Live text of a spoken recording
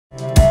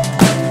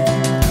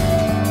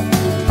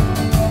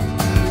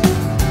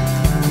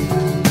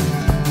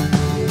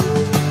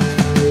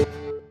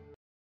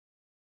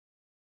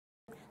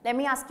Let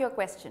me ask you a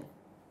question.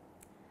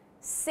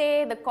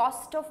 Say the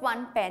cost of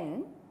one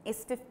pen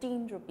is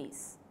 15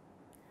 rupees.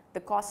 The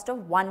cost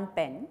of one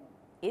pen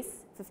is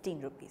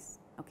 15 rupees.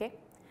 Okay?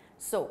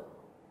 So,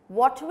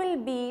 what will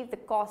be the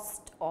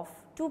cost of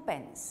two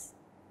pens?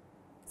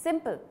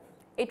 Simple.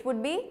 It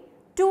would be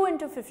 2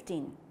 into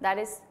 15, that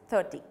is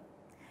 30.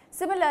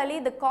 Similarly,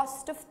 the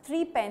cost of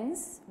 3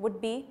 pens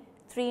would be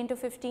 3 into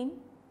 15,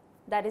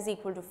 that is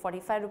equal to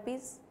 45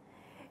 rupees.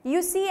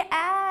 You see,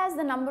 as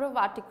the number of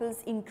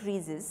articles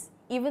increases,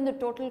 even the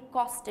total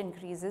cost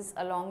increases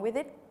along with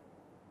it,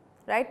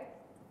 right?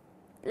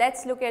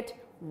 Let's look at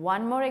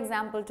one more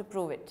example to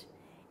prove it.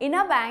 In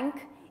a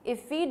bank,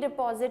 if we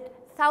deposit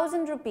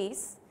 1000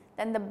 rupees,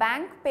 then the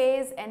bank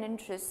pays an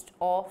interest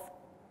of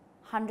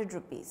 100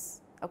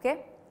 rupees,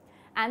 okay?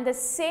 And the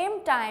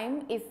same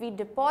time, if we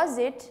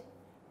deposit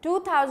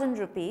 2000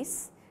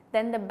 rupees,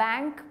 then the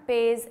bank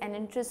pays an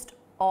interest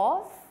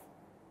of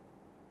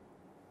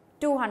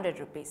 200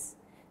 rupees.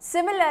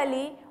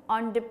 Similarly,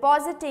 on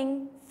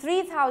depositing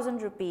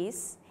 3000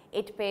 rupees,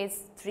 it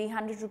pays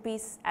 300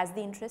 rupees as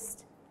the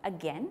interest.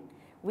 Again,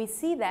 we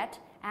see that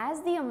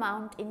as the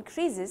amount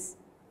increases,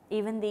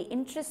 even the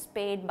interest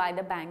paid by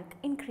the bank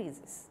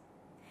increases.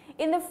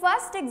 In the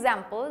first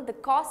example, the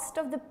cost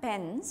of the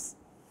pens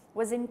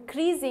was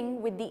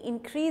increasing with the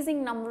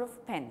increasing number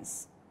of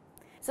pens.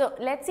 So,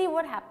 let us see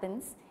what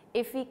happens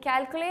if we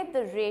calculate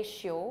the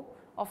ratio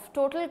of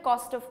total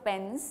cost of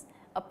pens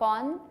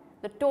upon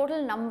the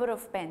total number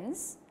of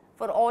pens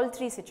for all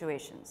three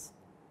situations.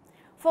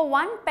 For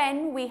one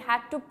pen, we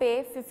had to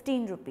pay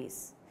 15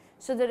 rupees.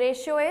 So, the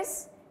ratio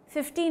is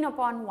 15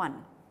 upon 1,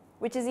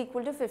 which is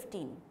equal to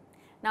 15.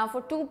 Now,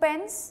 for two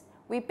pens,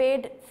 we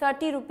paid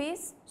 30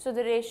 rupees. So,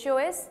 the ratio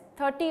is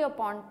 30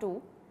 upon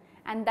 2,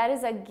 and that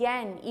is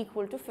again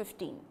equal to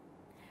 15.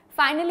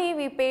 Finally,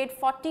 we paid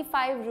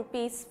 45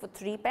 rupees for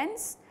 3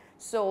 pens.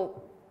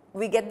 So,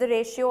 we get the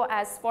ratio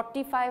as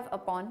 45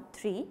 upon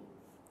 3,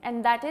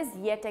 and that is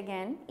yet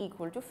again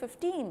equal to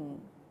 15.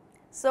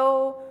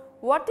 So,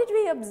 what did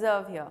we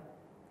observe here?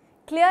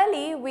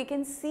 Clearly, we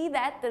can see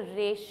that the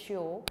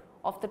ratio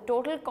of the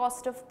total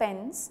cost of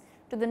pens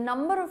to the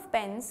number of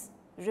pens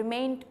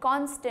remained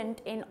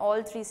constant in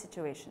all three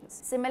situations.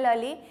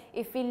 Similarly,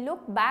 if we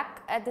look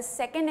back at the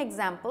second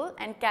example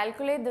and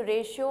calculate the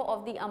ratio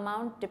of the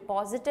amount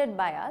deposited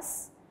by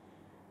us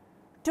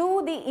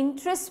to the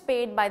interest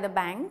paid by the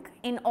bank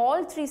in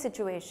all three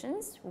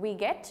situations, we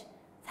get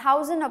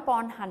 1000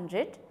 upon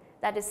 100,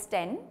 that is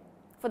 10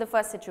 for the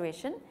first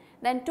situation.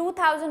 Then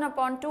 2000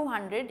 upon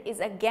 200 is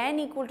again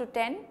equal to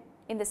 10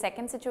 in the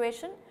second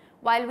situation,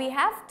 while we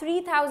have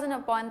 3000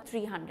 upon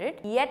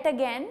 300 yet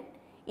again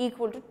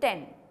equal to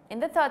 10 in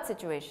the third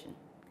situation.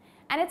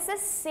 And it is the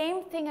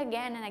same thing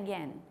again and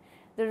again.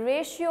 The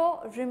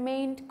ratio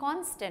remained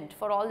constant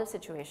for all the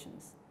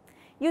situations.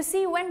 You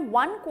see, when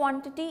one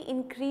quantity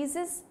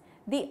increases,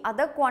 the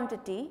other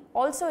quantity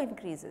also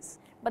increases,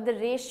 but the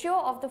ratio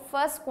of the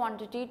first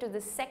quantity to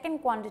the second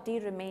quantity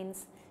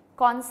remains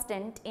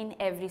constant in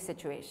every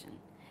situation.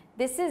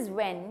 This is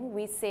when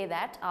we say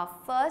that our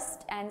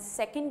first and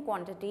second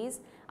quantities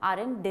are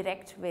in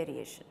direct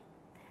variation.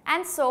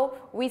 And so,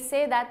 we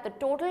say that the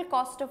total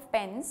cost of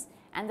pens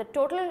and the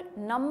total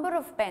number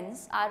of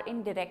pens are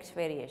in direct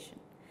variation.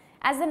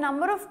 As the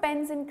number of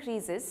pens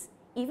increases,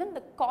 even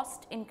the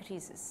cost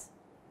increases.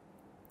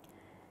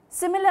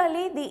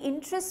 Similarly, the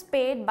interest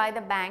paid by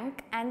the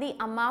bank and the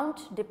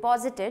amount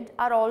deposited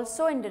are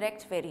also in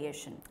direct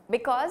variation,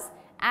 because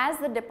as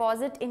the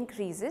deposit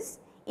increases,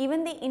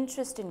 even the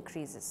interest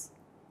increases.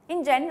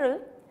 In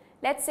general,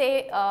 let us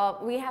say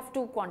we have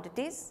two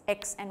quantities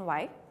x and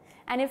y,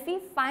 and if we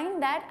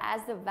find that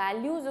as the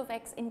values of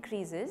x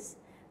increases,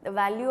 the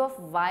value of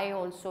y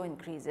also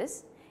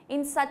increases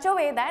in such a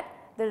way that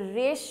the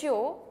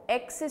ratio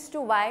x is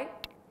to y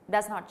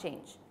does not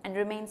change and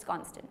remains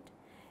constant.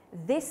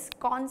 This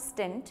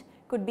constant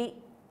could be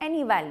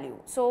any value.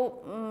 So,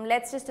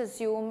 let us just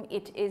assume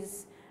it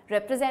is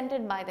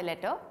represented by the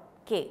letter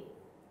k.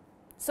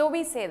 So,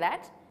 we say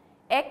that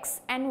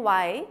x and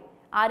y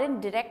are in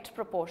direct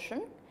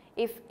proportion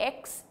if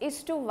x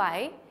is to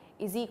y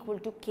is equal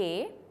to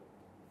k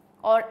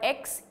or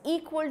x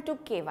equal to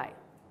ky.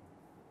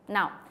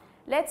 Now,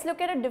 let us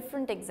look at a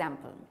different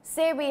example.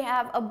 Say we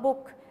have a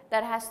book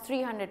that has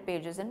 300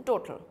 pages in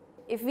total.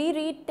 If we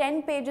read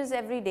 10 pages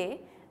every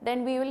day,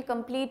 then we will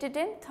complete it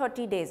in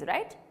 30 days,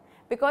 right?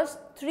 Because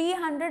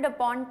 300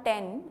 upon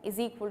 10 is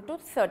equal to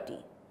 30.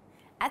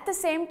 At the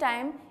same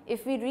time,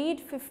 if we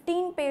read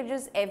 15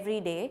 pages every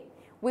day,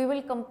 we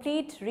will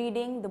complete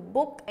reading the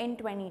book in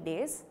 20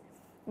 days,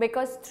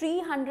 because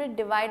 300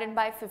 divided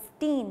by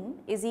 15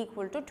 is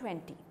equal to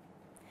 20.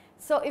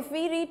 So, if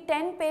we read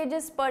 10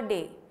 pages per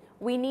day,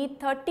 we need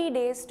 30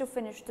 days to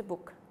finish the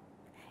book.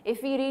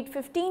 If we read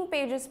 15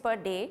 pages per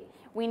day,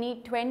 we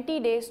need 20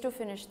 days to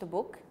finish the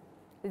book.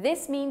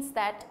 This means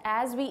that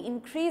as we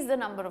increase the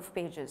number of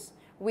pages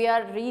we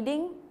are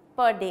reading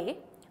per day,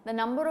 the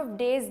number of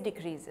days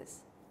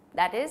decreases.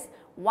 That is,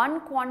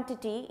 one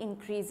quantity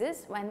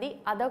increases when the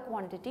other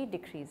quantity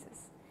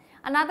decreases.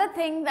 Another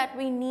thing that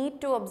we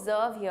need to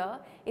observe here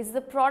is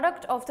the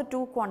product of the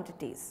two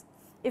quantities.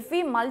 If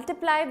we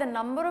multiply the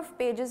number of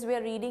pages we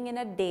are reading in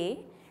a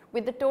day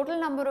with the total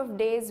number of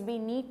days we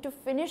need to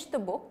finish the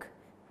book,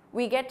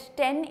 we get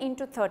 10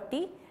 into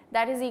 30,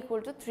 that is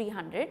equal to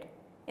 300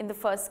 in the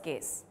first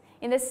case.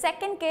 In the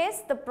second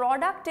case, the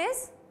product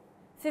is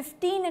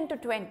 15 into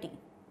 20,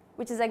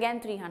 which is again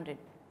 300.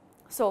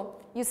 So,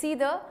 you see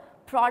the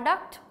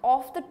product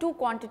of the two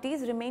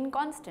quantities remain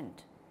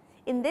constant.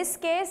 In this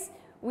case,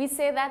 we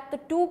say that the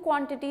two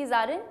quantities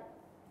are in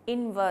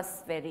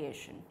inverse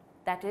variation.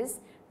 That is,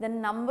 the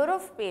number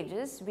of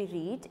pages we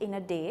read in a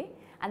day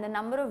and the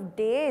number of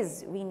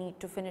days we need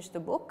to finish the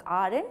book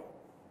are in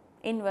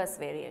inverse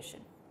variation.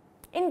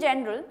 In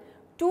general,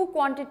 two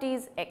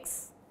quantities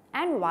x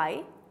and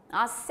y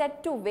are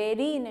said to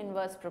vary in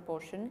inverse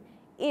proportion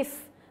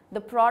if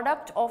the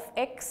product of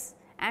x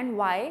and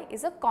y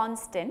is a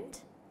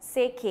constant,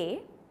 say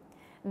k.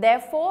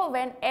 Therefore,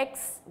 when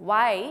x,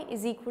 y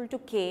is equal to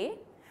k,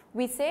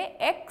 we say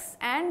x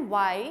and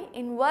y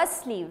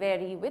inversely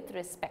vary with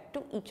respect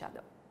to each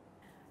other.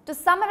 To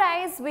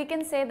summarize, we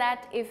can say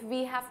that if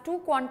we have two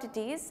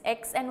quantities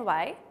x and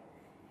y,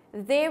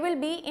 they will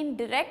be in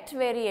direct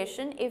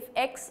variation if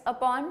x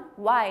upon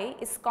y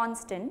is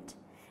constant,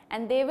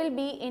 and they will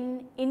be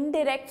in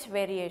indirect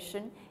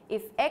variation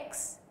if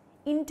x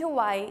into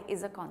y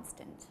is a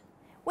constant.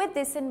 With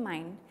this in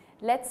mind,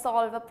 let's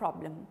solve a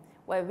problem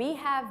where we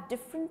have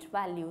different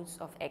values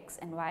of x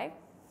and y,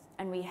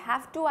 and we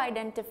have to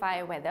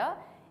identify whether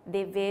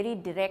they vary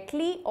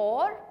directly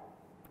or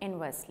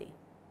inversely.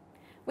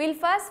 We will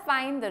first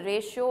find the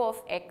ratio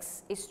of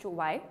x is to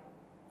y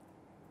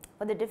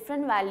for the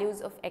different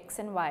values of x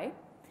and y,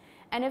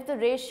 and if the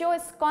ratio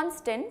is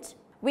constant,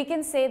 we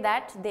can say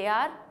that they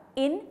are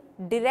in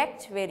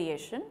direct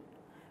variation.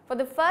 For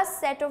the first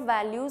set of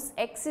values,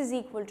 x is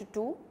equal to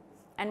 2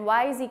 and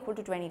y is equal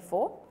to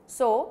 24.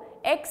 So,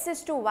 x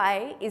is to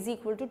y is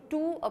equal to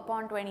 2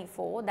 upon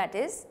 24, that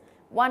is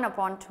 1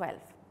 upon 12.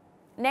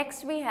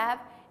 Next we have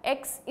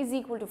x is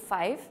equal to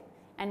 5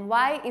 and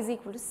y is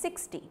equal to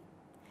 60.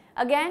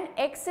 Again,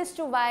 x is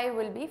to y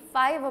will be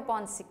 5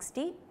 upon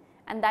 60,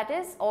 and that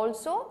is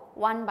also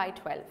 1 by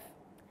 12.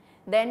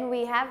 Then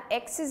we have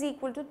x is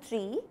equal to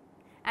 3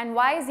 and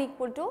y is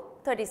equal to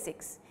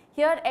 36.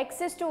 Here x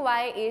is to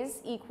y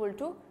is equal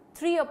to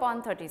 3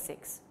 upon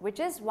 36, which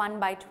is 1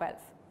 by 12.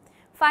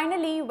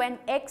 Finally, when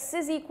x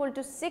is equal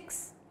to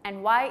 6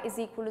 and y is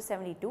equal to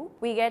 72,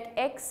 we get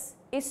x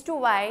is to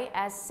y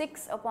as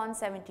 6 upon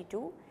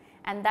 72,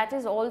 and that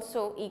is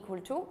also equal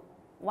to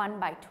 1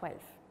 by 12.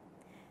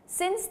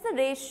 Since the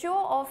ratio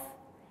of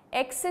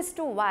x is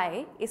to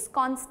y is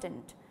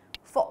constant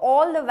for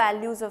all the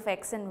values of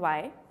x and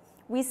y,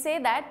 we say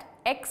that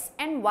x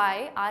and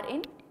y are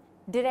in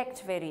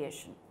direct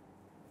variation.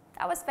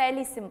 That was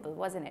fairly simple,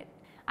 wasn't it?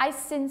 I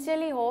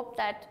sincerely hope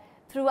that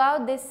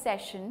throughout this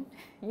session,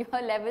 your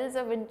levels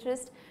of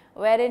interest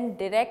were in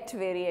direct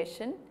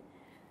variation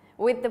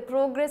with the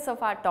progress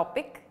of our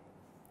topic.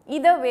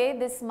 Either way,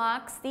 this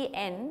marks the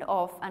end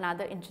of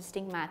another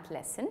interesting math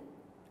lesson.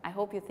 I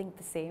hope you think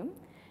the same.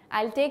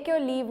 I'll take your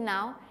leave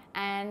now,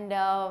 and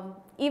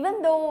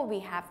even though we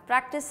have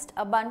practiced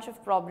a bunch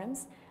of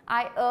problems,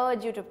 I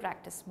urge you to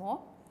practice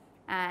more,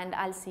 and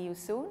I'll see you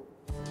soon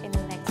in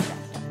the next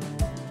chapter.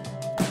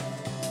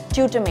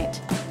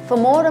 Tutormate. For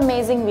more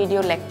amazing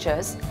video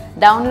lectures,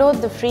 download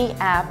the free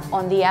app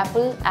on the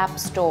Apple App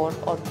Store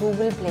or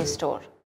Google Play Store.